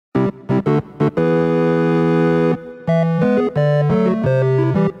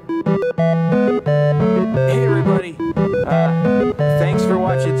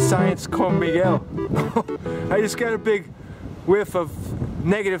just got a big whiff of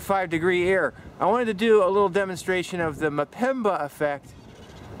 -5-degree air. I wanted to do a little demonstration of the Mpemba effect,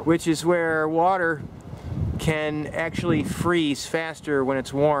 which is where water can actually freeze faster when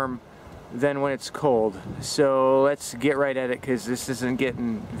it's warm than when it's cold. So let's get right at it, because this isn't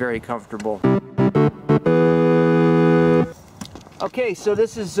getting very comfortable. Okay, so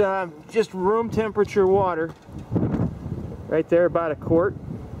this is just room temperature water right there, about a quart,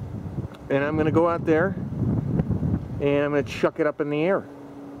 and I'm gonna go out there and I'm gonna chuck it up in the air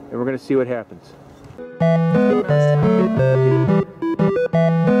and we're gonna see what happens.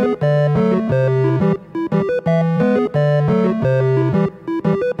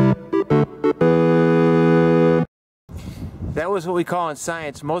 That was what we call in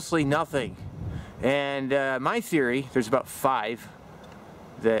science mostly nothing. And my theory, there's about 5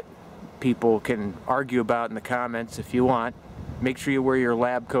 that people can argue about in the comments if you want. Make sure you wear your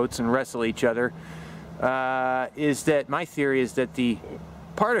lab coats and wrestle each other. Is that my theory is that the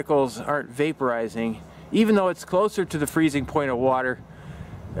particles aren't vaporizing, even though it's closer to the freezing point of water.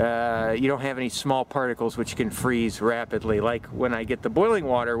 You don't have any small particles which can freeze rapidly, like when I get the boiling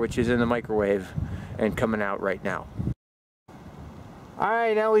water, which is in the microwave and coming out right now.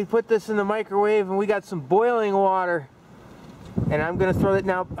 Alright, now we put this in the microwave and we got some boiling water, and I'm going to throw it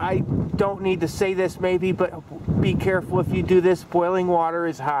now. I don't need to say this maybe, but be careful if you do this. Boiling water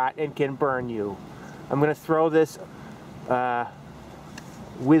is hot and can burn you. I'm going to throw this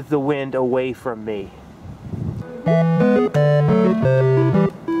with the wind away from me.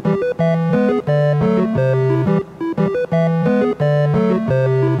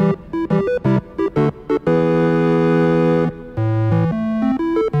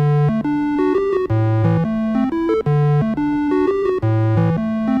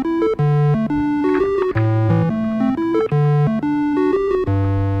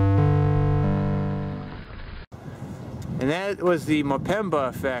 And that was the Mpemba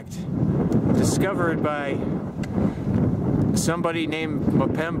effect, discovered by somebody named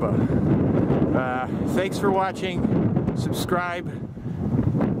Mpemba. Thanks for watching. Subscribe.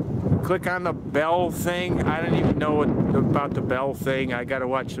 Click on the bell thing. I don't even know about the bell thing. I gotta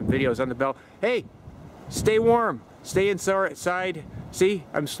watch some videos on the bell. Hey, stay warm. Stay inside. See,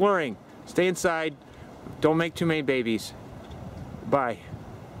 I'm slurring. Stay inside. Don't make too many babies. Bye.